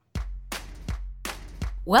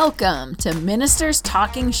Welcome to Ministers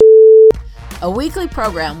Talking a weekly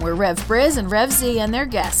program where Rev Briz and Rev Z and their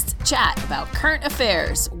guests chat about current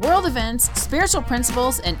affairs, world events, spiritual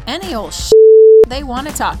principles, and any old they want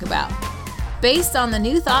to talk about. Based on the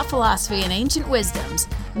New Thought philosophy and ancient wisdoms,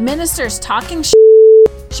 Ministers Talking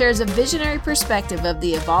shares a visionary perspective of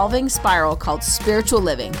the evolving spiral called spiritual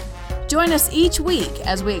living. Join us each week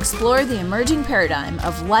as we explore the emerging paradigm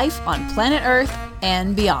of life on planet Earth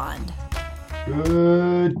and beyond.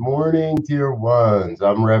 Good morning, dear ones.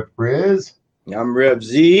 I'm Rev Briz. I'm Rev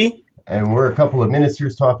Z. And we're a couple of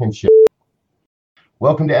ministers talking shit.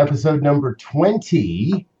 Welcome to episode number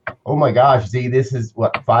 20. Oh my gosh, Z, this is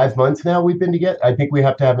what, 5 months now we've been together? I think we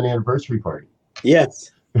have to have an anniversary party.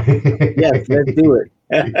 Yes. Yes, let's do it.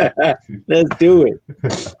 Let's do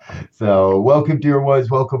it. So welcome, dear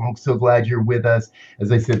ones. Welcome. I'm so glad you're with us.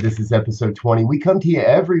 As I said, this is episode 20. We come to you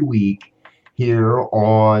every week here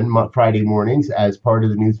on Friday mornings as part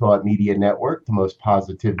of the New Thought Media Network, the most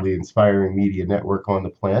positively inspiring media network on the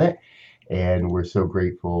planet. And we're so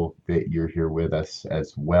grateful that you're here with us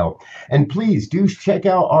as well. And please do check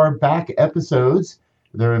out our back episodes.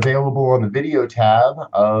 They're available on the video tab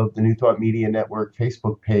of the New Thought Media Network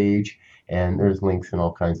Facebook page. And there's links and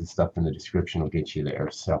all kinds of stuff in the description will get you there.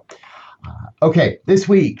 So, okay, this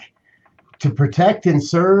week, to protect and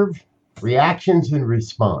serve, reactions and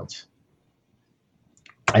response.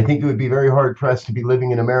 I think it would be very hard pressed to be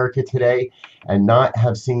living in America today and not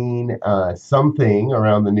have seen something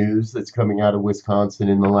around the news that's coming out of Wisconsin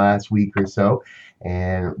in the last week or so.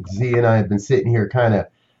 And Z and I have been sitting here kind of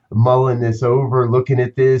mulling this over, looking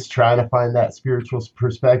at this, trying to find that spiritual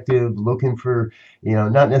perspective, looking for,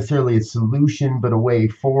 not necessarily a solution, but a way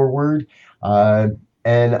forward.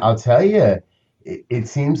 And I'll tell you, it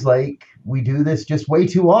seems like we do this just way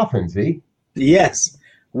too often, Z. Yes.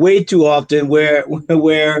 Way too often where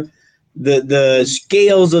the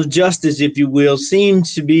scales of justice, if you will, seem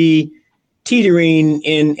to be teetering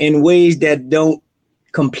in ways that don't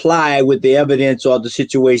comply with the evidence or the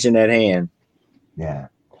situation at hand. Yeah.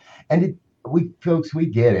 And we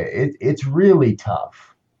get it. It's really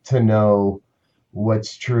tough to know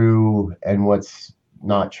what's true and what's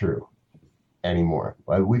not true anymore.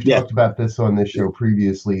 We've talked about this on this show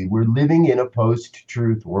previously. We're living in a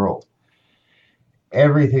post-truth world.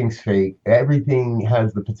 Everything's fake. Everything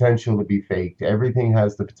has the potential to be faked. Everything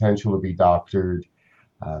has the potential to be doctored.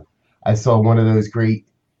 I saw one of those great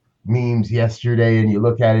memes yesterday, and you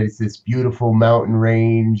look at it, it's this beautiful mountain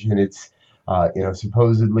range, and it's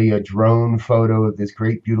supposedly a drone photo of this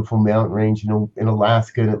great, beautiful mountain range in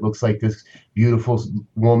Alaska, and it looks like this beautiful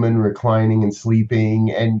woman reclining and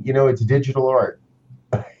sleeping, and it's digital art.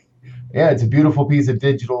 Yeah, it's a beautiful piece of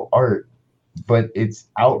digital art, but it's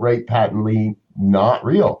outright patently not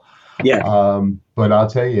real. Yeah. But I'll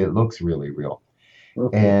tell you, it looks really real.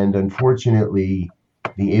 Okay. And unfortunately,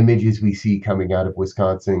 the images we see coming out of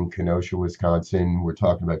Wisconsin, Kenosha, Wisconsin, we're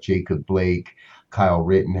talking about Jacob Blake, Kyle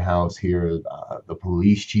Rittenhouse here, the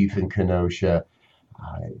police chief in Kenosha.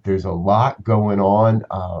 There's a lot going on.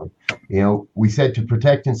 We said to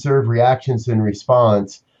protect and serve, reactions and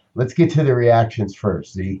response. Let's get to the reactions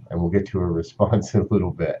first, Z, and we'll get to a response in a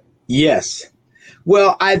little bit. Yes.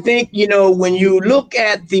 Well, I think, when you look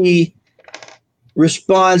at the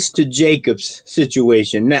response to Jacob's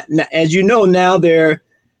situation, now, as you know, now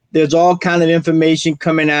there's all kind of information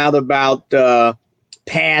coming out about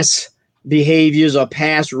past behaviors or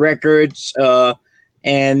past records.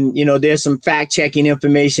 And, there's some fact-checking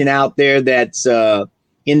information out there that's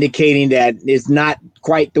indicating that it's not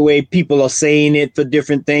quite the way people are saying it for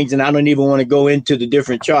different things. And I don't even want to go into the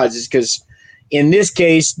different charges because in this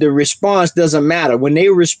case, the response doesn't matter. When they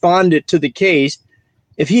responded to the case,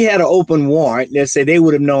 if he had an open warrant, let's say they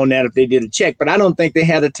would have known that if they did a check. But I don't think they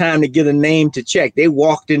had the time to get a name to check. They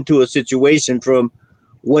walked into a situation from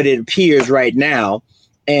what it appears right now,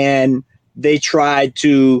 and they tried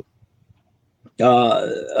to they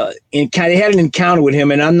had an encounter with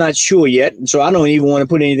him, and I'm not sure yet. So I don't even want to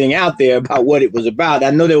put anything out there about what it was about.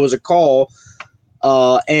 I know there was a call,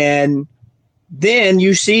 and then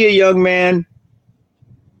you see a young man.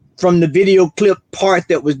 From the video clip part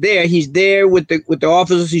that was there, he's there with the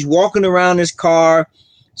officers. He's walking around his car.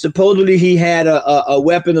 Supposedly he had a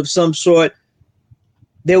weapon of some sort.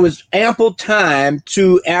 There was ample time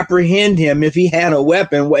to apprehend him if he had a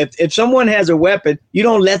weapon. If someone has a weapon, you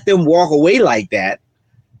don't let them walk away like that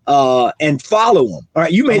and follow him. All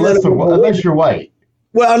right, you may unless you're white.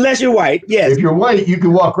 Well, unless you're white, yes. If you're white, you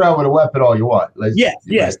can walk around with a weapon all you want. Yes.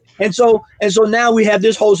 Right. And so now we have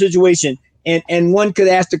this whole situation. And one could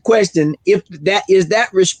ask the question, if that is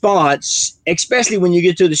that response, especially when you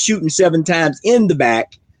get to the shooting 7 times in the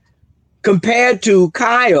back, compared to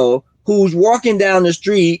Kyle, who's walking down the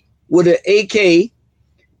street with an AK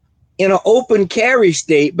in an open carry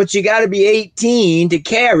state, but you got to be 18 to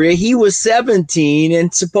carry. He was 17,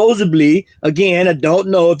 and supposedly, again, I don't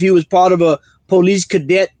know if he was part of a police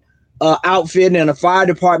cadet outfit and a fire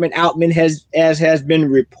department outfit, as has been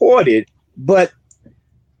reported. But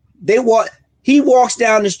he walks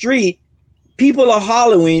down the street. People are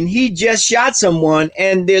hollering, he just shot someone,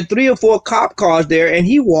 and there are 3 or 4 cop cars there, and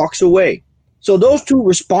he walks away. So those two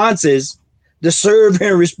responses, the serve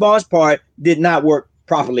and response part, did not work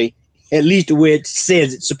properly, at least the way it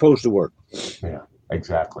says it's supposed to work. Yeah,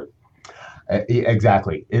 exactly.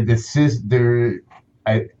 Exactly. That's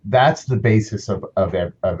the basis of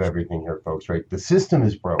everything here, folks, right? The system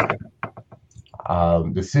is broken.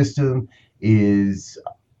 The system is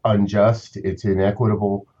unjust. It's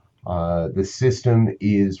inequitable. The system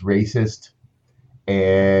is racist,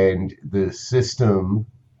 and the system,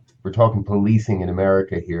 we're talking policing in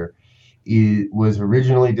America here, was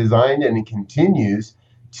originally designed, and it continues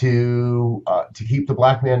to keep the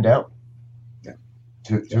black man down,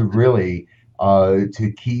 to really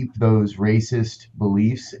to keep those racist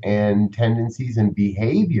beliefs and tendencies and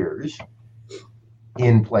behaviors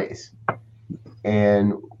in place.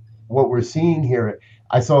 And what we're seeing here,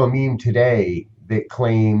 I saw a meme today that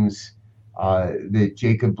claims that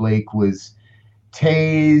Jacob Blake was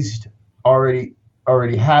tased, already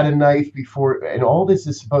had a knife before, and all this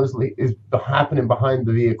is supposedly is happening behind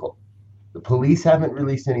the vehicle. The police haven't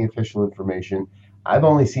released any official information. I've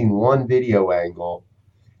only seen one video angle,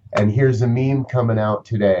 and here's a meme coming out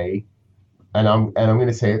today, and I'm going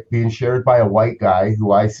to say it, being shared by a white guy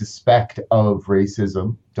who I suspect of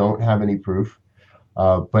racism. Don't have any proof,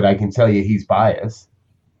 but I can tell you he's biased.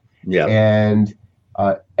 Yeah. And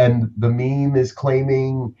the meme is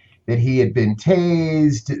claiming that he had been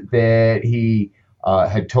tased, that he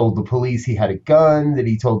had told the police he had a gun, that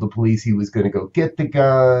he told the police he was going to go get the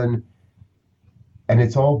gun, and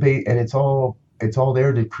it's all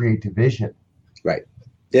there to create division. Right.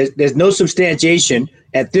 There's no substantiation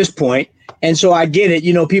at this point, and so I get it.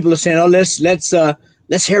 You know, people are saying, "Oh,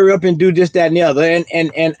 let's hurry up and do this, that, and the other,"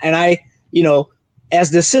 and I, you know,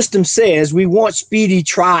 as the system says, we want speedy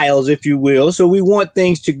trials, if you will. So we want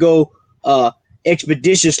things to go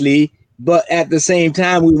expeditiously, but at the same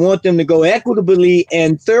time, we want them to go equitably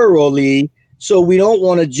and thoroughly. So we don't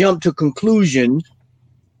want to jump to conclusions.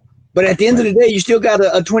 But at the end of the day, you still got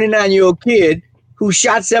a 29-year-old kid who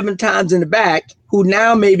shot 7 times in the back, who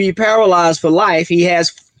now may be paralyzed for life. He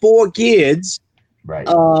has 4 kids. Right.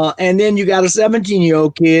 And then you got a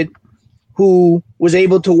 17-year-old kid who was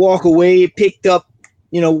able to walk away, picked up,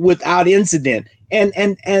 you know, without incident. And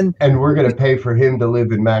we're going to pay for him to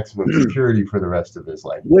live in maximum security for the rest of his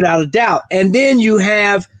life. Without a doubt. And then you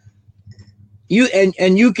have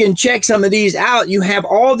and you can check some of these out. You have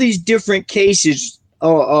all these different cases,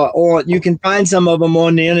 or you can find some of them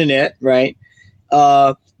on the internet, right?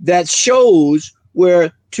 That shows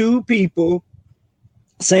where 2 people,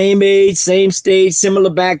 same age, same stage, similar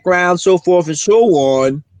background, so forth and so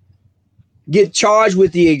on, get charged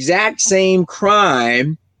with the exact same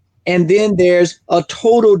crime, and then there's a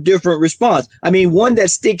total different response. I mean, one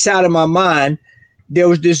that sticks out in my mind, there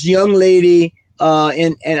was this young lady,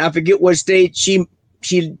 and I forget what state, she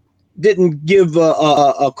didn't give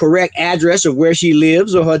a correct address of where she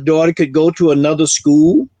lives, or her daughter could go to another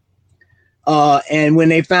school. And when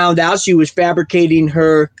they found out she was fabricating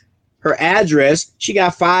her address, she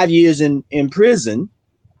got 5 years in prison.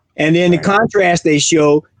 And then the contrast they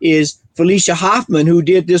show is Felicia Hoffman, who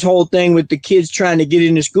did this whole thing with the kids trying to get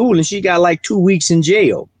into school, and she got like 2 weeks in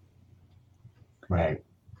jail. Right.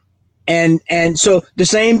 And so the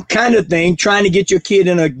same kind of thing, trying to get your kid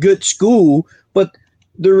in a good school, but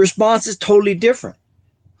the response is totally different.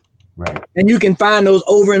 Right. And you can find those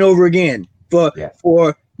over and over again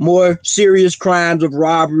for more serious crimes of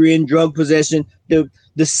robbery and drug possession.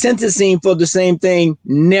 The sentencing for the same thing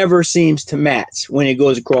never seems to match when it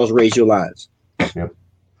goes across racial lines. Yep.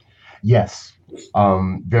 Yes.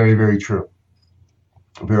 Very, very true.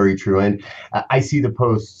 Very true. And I see the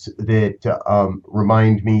posts that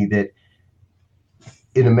remind me that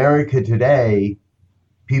in America today,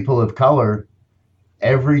 people of color,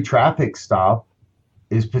 every traffic stop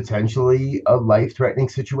is potentially a life-threatening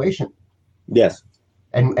situation. Yes.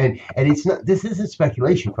 And it's not, this isn't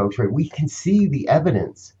speculation, folks, right? We can see the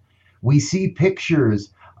evidence. We see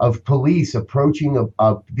pictures of police approaching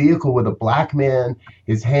a vehicle with a black man,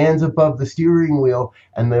 his hands above the steering wheel,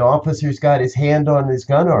 and the officer's got his hand on his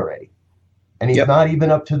gun already. And he's not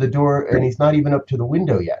even up to the door, and he's not even up to the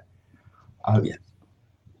window yet.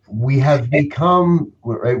 We have become,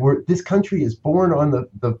 right, this country is born on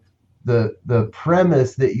the the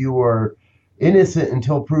premise that you are innocent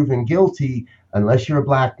until proven guilty, unless you're a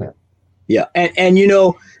black man. Yeah, and you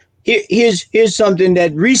know, here's something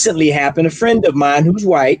that recently happened. A friend of mine who's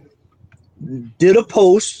white did a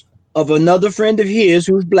post of another friend of his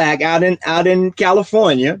who's black out in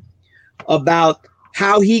California about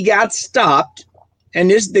how he got stopped. And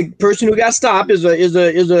the person who got stopped is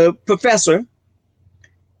a professor.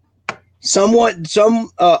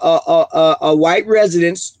 A white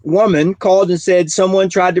residence woman called and said someone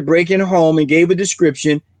tried to break in her home and gave a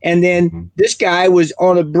description. And then this guy was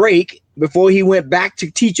on a break before he went back to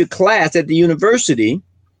teach a class at the university.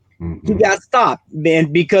 He got stopped,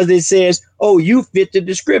 and because it says, "Oh, you fit the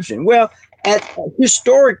description." Well,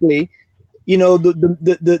 historically, you know,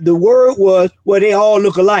 the word was, "Well, they all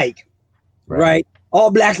look alike, right?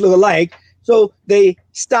 All blacks look alike." So they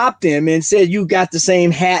stopped him and said, "You got the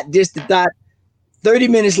same hat, this, that." 30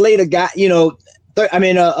 minutes later,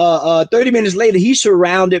 30 minutes later, he's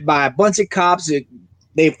surrounded by a bunch of cops.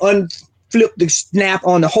 They've unflipped the snap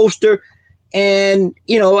on the holster. And,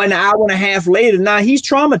 you know, an hour and a half later, now he's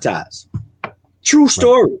traumatized. True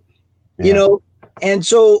story, you know. And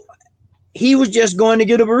so he was just going to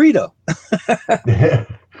get a burrito.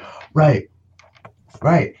 Right.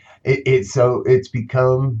 It's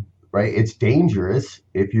become, right, it's dangerous.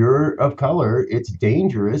 If you're of color, it's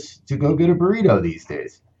dangerous to go get a burrito these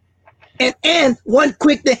days. And one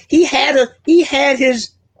quick thing, he had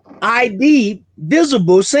his ID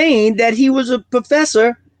visible saying that he was a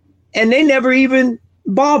professor. And they never even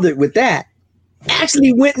bothered with that.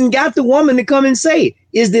 Actually went and got the woman to come and say,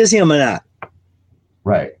 "Is this him or not?"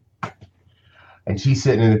 Right. And she's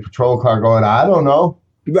sitting in the patrol car going, "I don't know."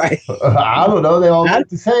 Right. I don't know. They all look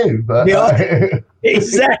the same. But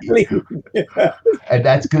exactly. And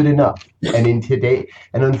that's good enough. And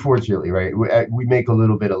unfortunately, right, we make a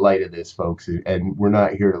little bit of light of this, folks, and we're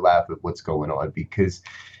not here to laugh at what's going on, because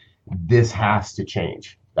this has to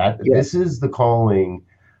change. This is the calling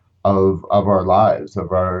of our lives,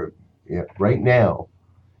 of our right now,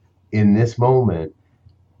 in this moment.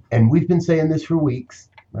 And we've been saying this for weeks,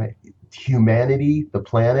 right? Humanity, the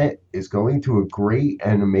planet, is going through a great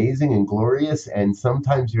and amazing and glorious and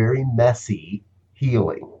sometimes very messy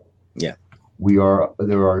healing. Yeah.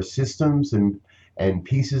 There are systems and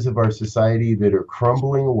pieces of our society that are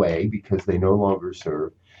crumbling away because they no longer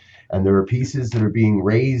serve. And there are pieces that are being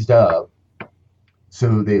raised up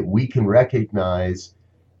so that we can recognize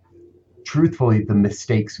truthfully the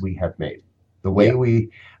mistakes we have made. The way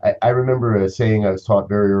I remember a saying I was taught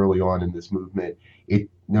very early on in this movement: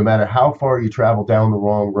 no matter how far you travel down the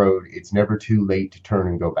wrong road, it's never too late to turn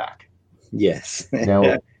and go back. Yes.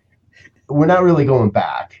 Now, we're not really going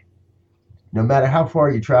back. No matter how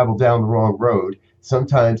far you travel down the wrong road,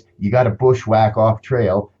 sometimes you got to bushwhack off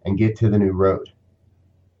trail and get to the new road.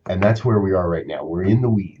 And that's where we are right now. We're in the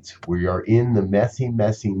weeds. We are in the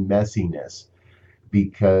messiness.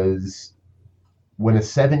 Because when a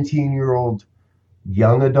 17-year-old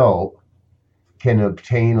young adult can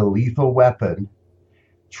obtain a lethal weapon,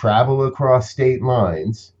 travel across state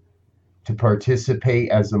lines to participate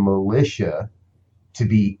as a militia,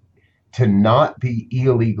 to not be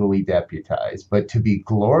illegally deputized, but to be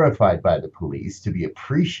glorified by the police, to be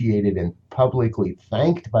appreciated and publicly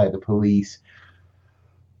thanked by the police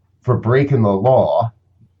for breaking the law,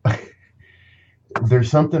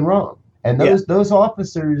 there's something wrong. And those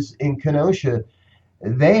officers in Kenosha,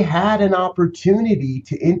 they had an opportunity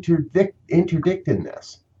to interdict in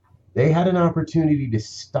this. They had an opportunity to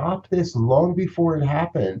stop this long before it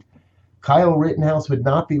happened. Kyle Rittenhouse would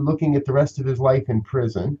not be looking at the rest of his life in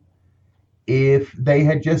prison if they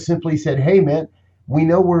had just simply said, "Hey, man, we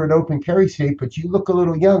know we're an open carry state, but you look a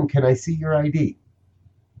little young. Can I see your ID?"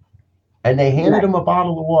 And they handed him a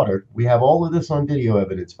bottle of water. We have all of this on video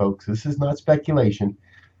evidence, folks. This is not speculation.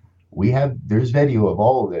 There's video of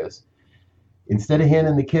all of this. Instead of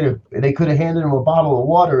handing the kid, they could have handed him a bottle of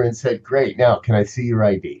water and said, "Great, now can I see your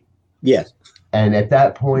ID?" Yes. And at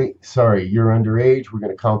that point, sorry, you're underage. We're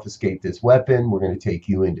going to confiscate this weapon. We're going to take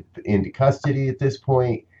you into custody at this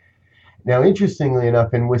point. Now, interestingly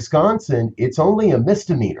enough, in Wisconsin, it's only a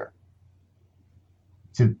misdemeanor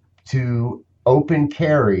to open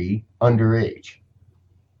carry underage.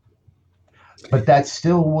 But that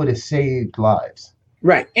still would have saved lives.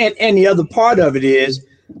 Right. And the other part of it is,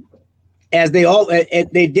 as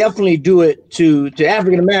they definitely do it to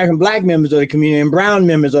African American black members of the community and brown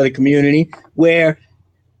members of the community, where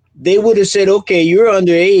they would have said, "Okay, you're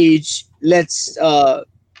underage, let's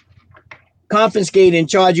confiscate and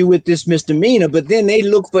charge you with this misdemeanor." But then they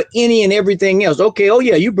look for any and everything else. Okay, oh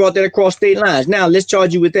yeah, you brought that across state lines. Now let's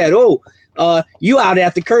charge you with that. Oh, you out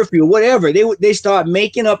after curfew or whatever. They start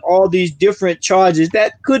making up all these different charges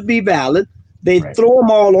that could be valid. They throw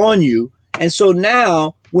them all on you. And so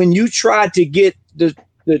now when you try to get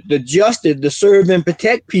the justice, the serve and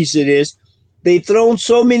protect piece of this, they've thrown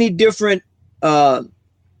so many different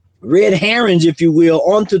red herrings, if you will,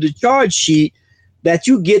 onto the charge sheet that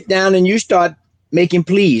you get down and you start making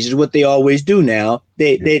pleas is what they always do now.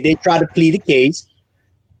 They try to plead the case.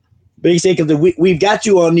 But you say, because we've got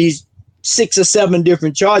you on these 6 or 7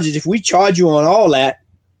 different charges. If we charge you on all that,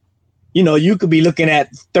 you could be looking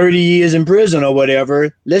at 30 years in prison or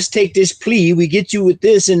whatever. Let's take this plea. We get you with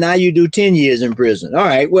this, and now you do 10 years in prison. All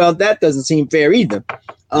right. Well, that doesn't seem fair either.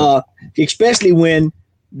 Especially when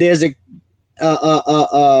there's an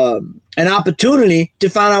opportunity to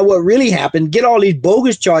find out what really happened, get all these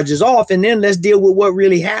bogus charges off, and then let's deal with what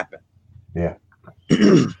really happened. Yeah.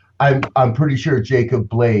 I'm pretty sure Jacob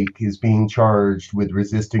Blake is being charged with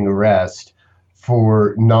resisting arrest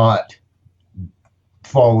for not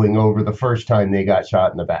falling over the first time they got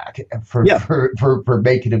shot in the back for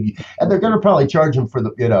making him, and they're going to probably charge him for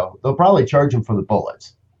they'll probably charge him for the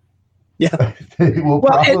bullets. Yeah.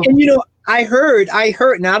 And I heard,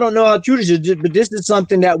 now I don't know how true this is, but this is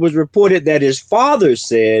something that was reported that his father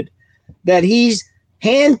said that he's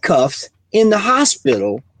handcuffed in the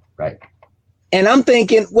hospital. Right. And I'm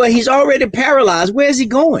thinking, well, he's already paralyzed. Where's he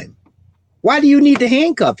going? Why do you need to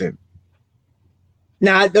handcuff him?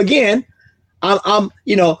 Now, again, I'm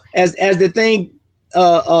as the thing,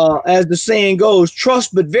 as the saying goes,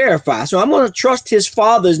 trust but verify. So I'm going to trust his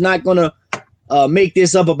father's not going to make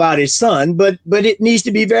this up about his son, but it needs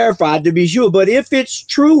to be verified to be sure. But if it's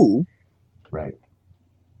true, right?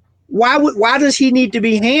 Why does he need to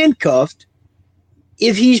be handcuffed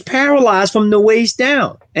if he's paralyzed from the waist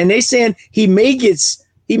down? And they saying he may get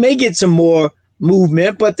some more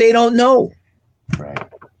movement, but they don't know. Right.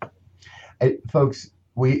 Hey, folks,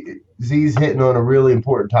 Z's hitting on a really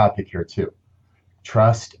important topic here too.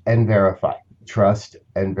 Trust and verify. Trust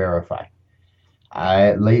and verify.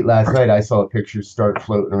 Late last night, I saw a picture start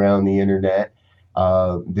floating around the internet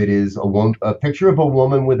that is a picture of a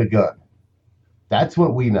woman with a gun. That's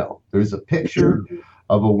what we know. There's a picture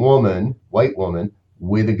of a woman, white woman,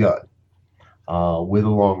 with a gun, with a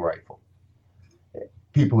long rifle.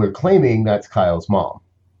 People are claiming that's Kyle's mom.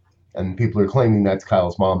 And people are claiming that's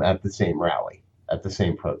Kyle's mom at the same rally, at the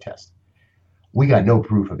same protest. We got no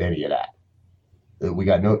proof of any of that.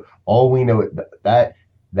 All we know that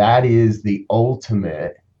is the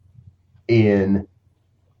ultimate in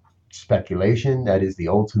speculation. That is the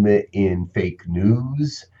ultimate in fake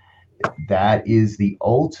news. That is the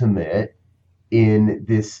ultimate in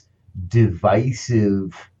this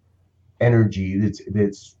divisive energy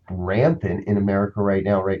that's rampant in America right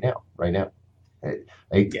now.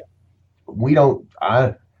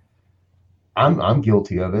 I'm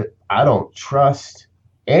guilty of it. I don't trust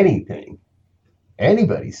anything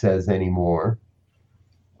anybody says anymore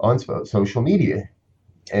on social media.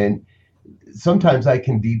 And sometimes I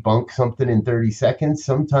can debunk something in 30 seconds.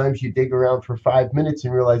 Sometimes you dig around for 5 minutes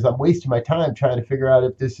and realize I'm wasting my time trying to figure out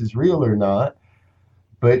if this is real or not.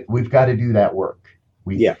 But we've got to do that work.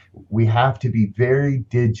 We have to be very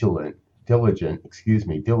diligent. We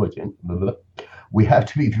have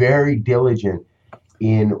to be very diligent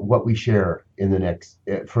in what we share in the next,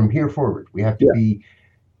 from here forward. We have to be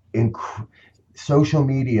social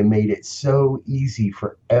media made it so easy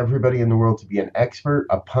for everybody in the world to be an expert,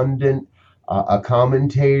 a pundit, a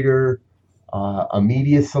commentator, a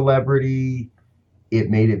media celebrity. It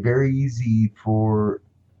made it very easy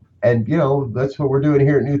and that's what we're doing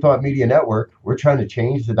here at New Thought Media Network. We're trying to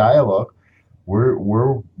change the dialogue.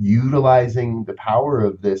 We're utilizing the power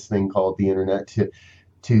of this thing called the internet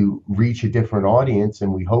to reach a different audience,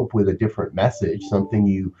 and we hope with a different message,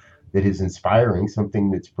 something that is inspiring,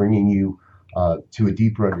 something that's bringing you to a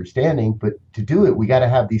deeper understanding. But to do it, we got to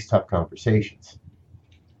have these tough conversations.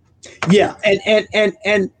 Yeah,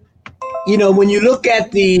 and when you look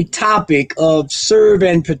at the topic of serve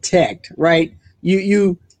and protect, right?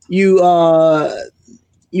 You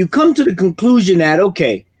come to the conclusion that,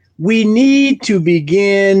 okay, we need to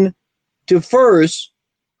begin to first,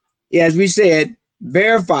 as we said,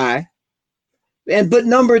 verify, but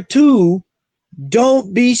number 2,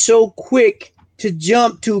 don't be so quick to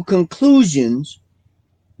jump to conclusions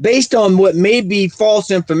based on what may be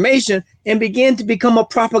false information and begin to become a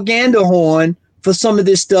propaganda horn for some of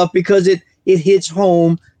this stuff, because it hits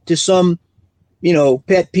home to some,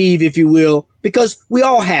 pet peeve, if you will, because we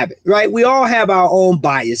all have it, right? We all have our own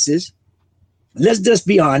biases. Let's just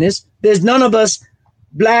be honest. There's none of us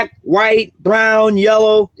black, white, brown,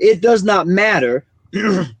 yellow. It does not matter.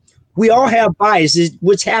 We all have biases,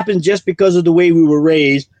 which happens just because of the way we were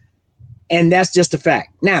raised. And that's just a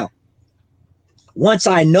fact. Now, once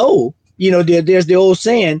I know, there's the old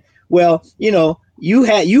saying, well,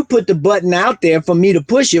 you put the button out there for me to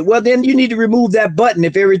push it. Well, then you need to remove that button.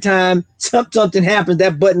 If every time something happens,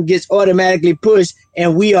 that button gets automatically pushed,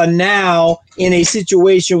 and we are now in a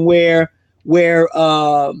situation where we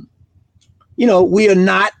are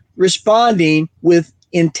not responding with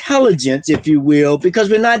intelligence, if you will, because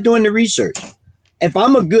we're not doing the research. If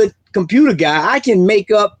I'm a good computer guy, I can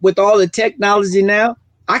make up with all the technology now.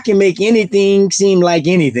 I can make anything seem like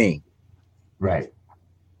anything. Right.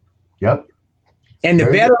 Yep. And the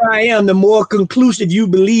better I am, the more conclusive you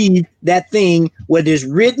believe that thing, whether it's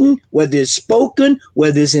written, whether it's spoken,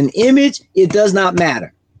 whether it's an image, it does not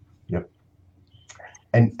matter. Yep.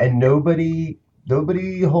 And nobody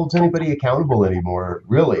holds anybody accountable anymore,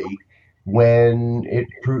 really, when it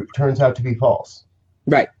turns out to be false.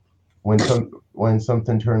 Right. When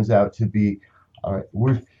something turns out to be, all right,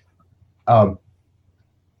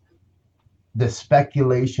 the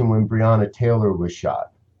speculation when Breonna Taylor was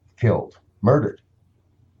killed, murdered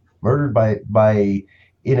by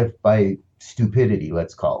stupidity,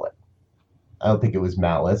 let's call it. I don't think it was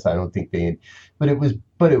malice. I don't think but it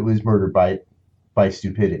was murdered by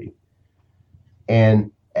stupidity.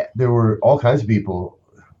 And there were all kinds of people,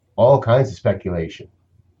 all kinds of speculation.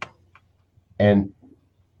 And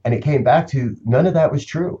it came back to none of that was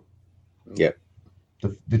true. Yep.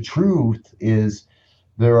 The truth is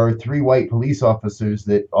there are 3 white police officers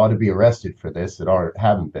that ought to be arrested for this that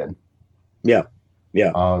haven't been. Yeah.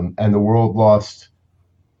 Yeah. And the world lost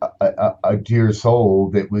a dear soul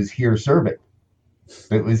that was here serving.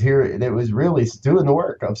 That was really doing the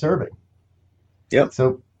work of serving. Yep.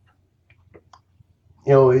 So,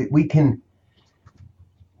 we can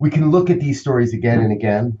look at these stories again and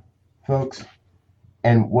again, folks.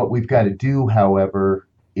 And what we've got to do, however,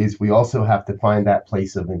 is we also have to find that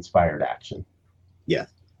place of inspired action. Yeah.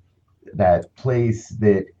 That place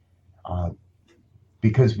that,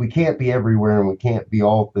 because we can't be everywhere and we can't be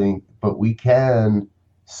all things, but we can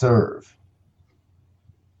serve.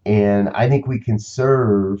 And I think we can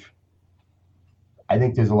serve. I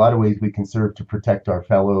think there's a lot of ways we can serve to protect our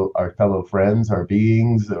fellow friends, our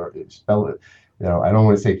beings, or fellow. I don't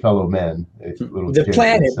want to say fellow men. It's a little the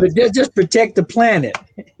planet, but just protect the planet.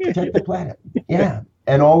 Protect the planet, yeah,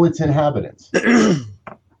 and all its inhabitants.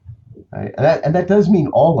 Right? And that does mean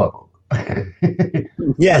all of them.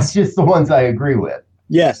 Yes, it's just the ones I agree with.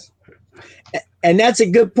 Yes, and that's a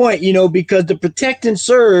good point. Because the protect and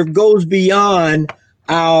serve goes beyond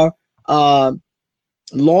our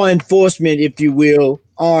law enforcement, if you will,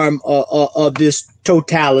 arm of this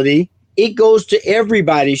totality. It goes to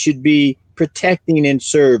everybody should be protecting and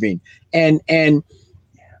serving, and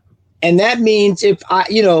that means if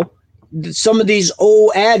some of these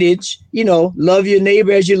old adage, love your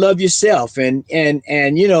neighbor as you love yourself, and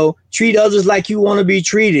treat others like you want to be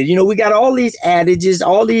treated. We got all these adages,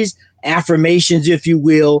 all these affirmations, if you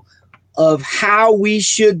will, of how we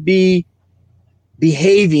should be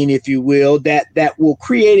behaving, if you will, that will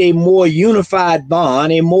create a more unified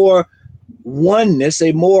bond, a more oneness,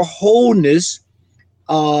 a more wholeness,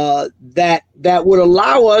 that would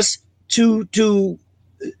allow us to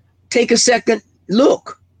take a second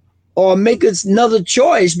look or make another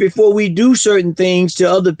choice before we do certain things to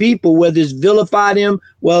other people, whether it's vilify them,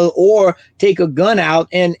 or take a gun out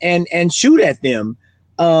and shoot at them,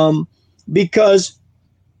 because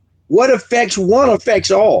what affects one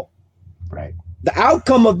affects all. Right. The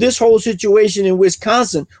outcome of this whole situation in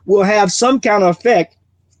Wisconsin will have some kind of effect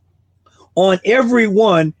on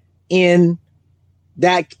everyone in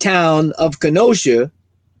that town of Kenosha,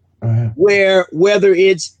 where whether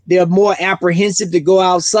it's they're more apprehensive to go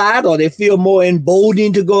outside, or they feel more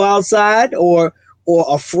emboldened to go outside, or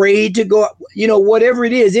afraid to go, whatever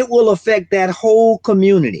it is, it will affect that whole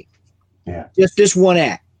community. Yeah. Just this one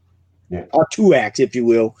act. Yeah. Or 2 acts, if you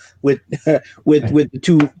will, with the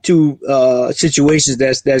two situations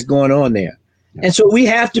that's going on there. Yeah. And so we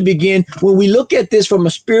have to begin, when we look at this from a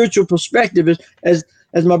spiritual perspective, as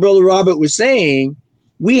my brother Robert was saying,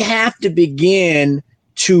 we have to begin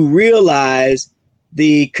to realize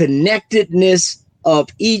the connectedness of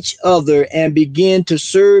each other and begin to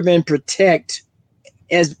serve and protect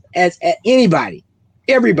as anybody,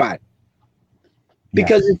 everybody.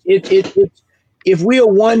 Because it's if we are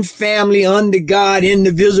one family under God,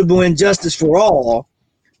 indivisible, and justice for all,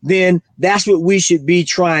 then that's what we should be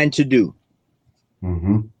trying to do.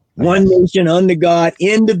 Mm-hmm. One nation under God,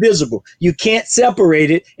 indivisible. You can't separate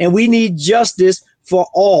it, and we need justice for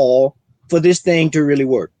all for this thing to really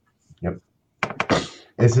work. Yep.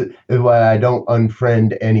 This is why I don't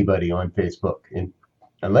unfriend anybody on Facebook, and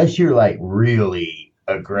unless you're like really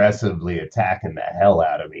aggressively attacking the hell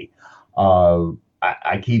out of me,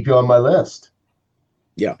 I keep you on my list.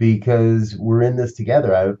 Yeah, because we're in this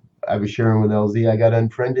together. I was sharing with LZ. I got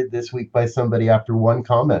unfriended this week by somebody after one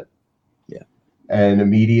comment. Yeah, and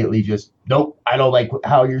immediately just nope. I don't like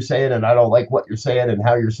how you're saying, and I don't like what you're saying and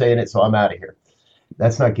how you're saying it. So I'm out of here.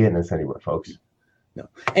 That's not getting us anywhere, folks. No,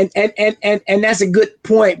 and that's a good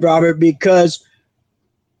point, Robert, because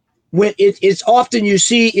when it's often you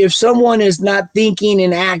see if someone is not thinking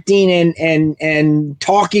and acting and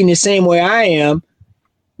talking the same way I am,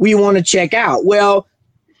 we want to check out. Well,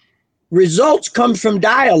 results come from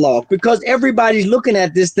dialogue because everybody's looking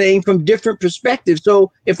at this thing from different perspectives. So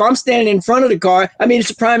if I'm standing in front of the car, I mean,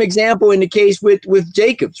 it's a prime example in the case with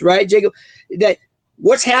Jacobs, right? Jacob, that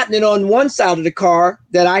what's happening on one side of the car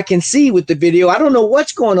that I can see with the video. I don't know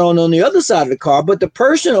what's going on the other side of the car, but the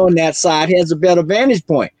person on that side has a better vantage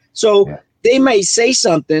point. So they may say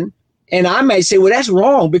something and I may say, well, that's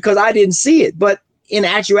wrong because I didn't see it. But in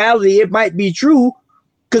actuality, it might be true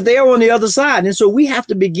because they're on the other side. And so we have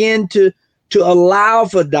to begin to allow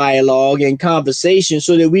for dialogue and conversation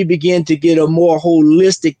so that we begin to get a more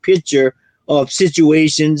holistic picture of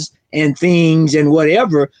situations and things and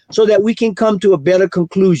whatever, so that we can come to a better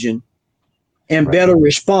conclusion and better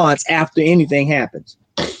response after anything happens.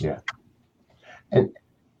 Yeah. And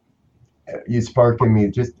you spark in me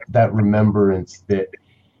just that remembrance that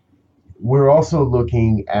we're also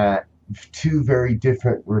looking at two very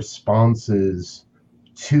different responses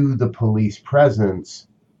to the police presence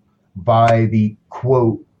by the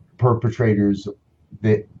quote perpetrators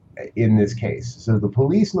that in this case. So the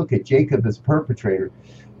police look at Jacob as perpetrator,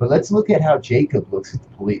 but let's look at how Jacob looks at the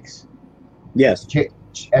police. Yes.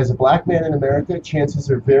 As a black man in America, chances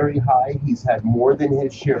are very high he's had more than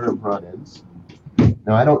his share of run-ins.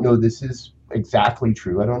 Now, I don't know this is exactly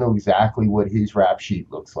true. I don't know exactly what his rap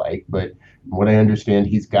sheet looks like, but from what I understand,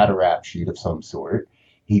 he's got a rap sheet of some sort.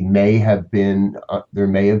 He may have been, there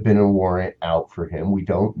may have been a warrant out for him. We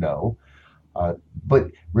don't know.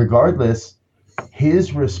 But regardless,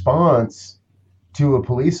 his response to a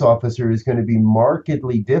police officer is going to be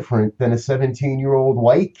markedly different than a 17-year-old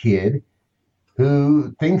white kid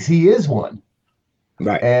who thinks he is one.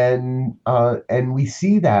 Right. And we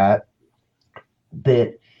see that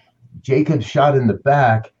Jacob's shot in the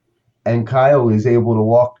back and Kyle is able to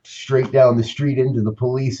walk straight down the street into the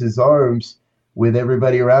police's arms with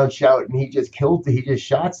everybody around shouting, he just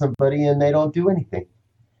shot somebody, and they don't do anything.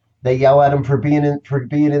 They yell at him for being in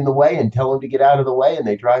the way and tell him to get out of the way, and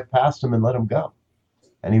they drive past him and let him go.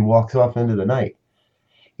 And he walks off into the night.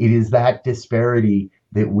 It is that disparity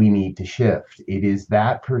that we need to shift. It is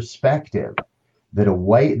that perspective that a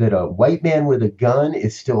white man with a gun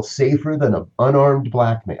is still safer than an unarmed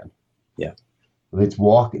black man. Yeah. It's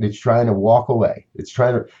trying to walk away. It's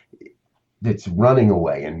running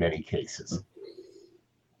away in many cases.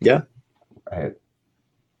 Yeah. Right.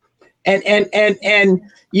 And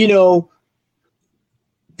you know,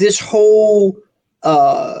 this whole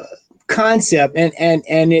concept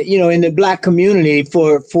and you know, in the black community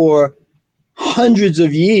for hundreds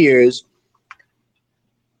of years,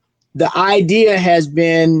 the idea has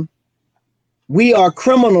been we are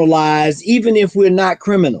criminalized even if we're not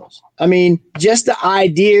criminals. I mean, just the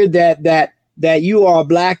idea that you are a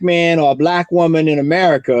black man or a black woman in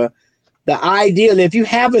America, the idea that if you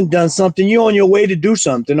haven't done something, you're on your way to do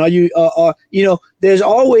something, or you know, there's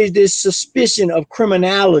always this suspicion of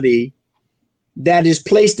criminality that is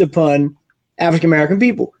placed upon African American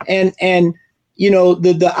people, and you know,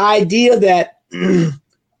 the idea that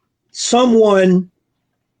someone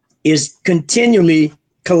is continually,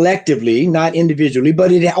 collectively, not individually,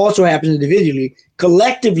 but it also happens individually,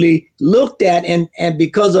 collectively looked at, and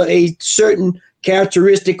because of a certain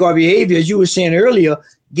characteristic or behavior, as you were saying earlier,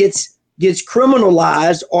 gets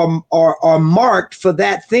criminalized or marked for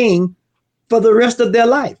that thing for the rest of their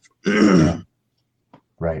life. Yeah.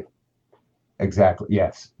 Right. Exactly.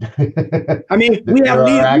 Yes. I mean, there are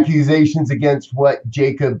accusations against what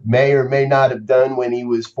Jacob may or may not have done when he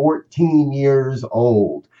was 14 years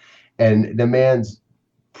old. And the man's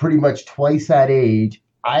pretty much twice that age.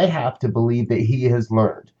 I have to believe that he has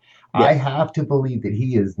learned. Yeah. I have to believe that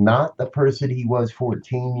he is not the person he was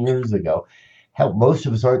 14 years ago. Hell, most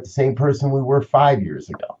of us aren't the same person we were 5 years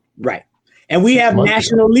ago. Right. And we have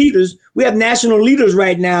national leaders. We have national leaders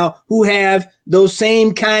right now who have those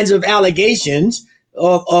same kinds of allegations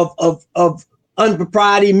of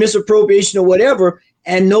impropriety, misappropriation, or whatever,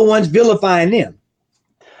 and no one's vilifying them.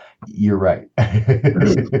 You're right.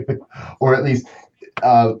 Or at least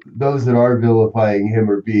those that are vilifying him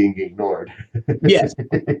are being ignored. Yes.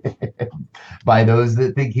 By those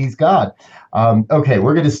that think he's God. Okay,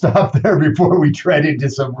 we're going to stop there before we tread into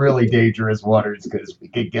some really dangerous waters, because we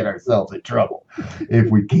could get ourselves in trouble if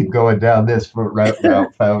we keep going down this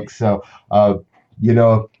route, folks. So,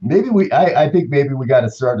 maybe I think maybe we got to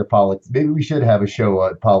start a politics. Maybe we should have a show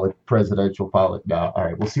on presidential politics. No, all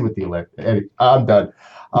right, we'll see what the election. Anyway, I'm done.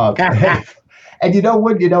 And you know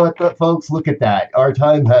what, folks, look at that. Our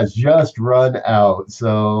time has just run out.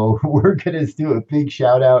 So we're going to do a big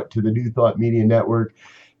shout out to the New Thought Media Network.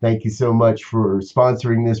 Thank you so much for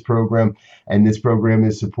sponsoring this program. And this program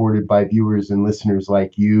is supported by viewers and listeners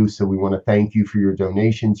like you. So we want to thank you for your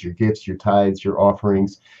donations, your gifts, your tithes, your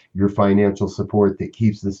offerings, your financial support that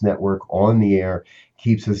keeps this network on the air,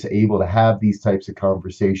 keeps us able to have these types of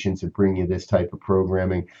conversations and bring you this type of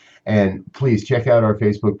programming. And please check out our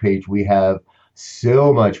Facebook page. We have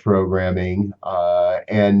so much programming.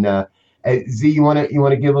 Z, you want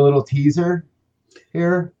to give a little teaser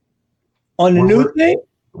here on the new thing?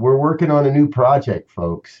 We're working on a new project,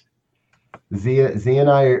 folks. Z and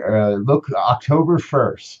I look October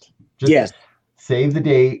 1st. Yes. Save the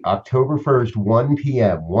date, October 1st, 1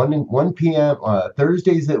 p.m. 1 p.m.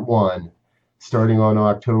 Thursdays at 1. Starting on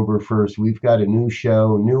October 1st, we've got a new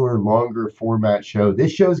show, newer, longer format show.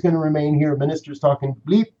 This show is going to remain here, Ministers Talking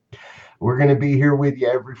Bleep. We're going to be here with you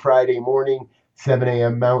every Friday morning, 7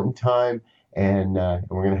 a.m. Mountain Time, and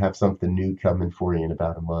we're going to have something new coming for you in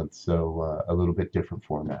about a month, so a little bit different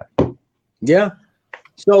format. Yeah.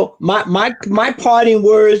 So my parting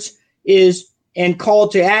words is, and call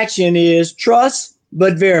to action is, trust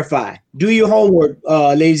but verify. Do your homework,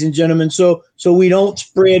 ladies and gentlemen, so we don't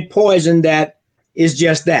spread poison that is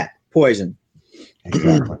just that, poison.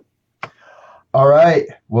 Exactly. All right.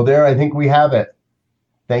 Well, there, I think we have it.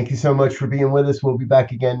 Thank you so much for being with us. We'll be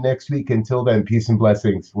back again next week. Until then, peace and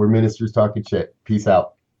blessings. We're Ministers Talking Shit. Peace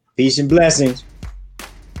out. Peace and blessings.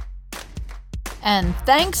 And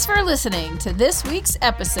thanks for listening to this week's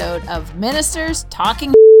episode of Ministers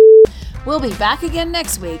Talking. We'll be back again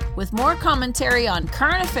next week with more commentary on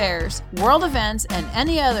current affairs, world events, and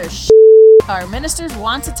any other our ministers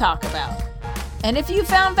want to talk about. And if you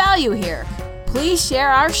found value here, please share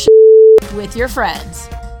our with your friends.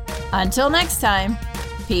 Until next time,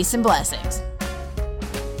 peace and blessings.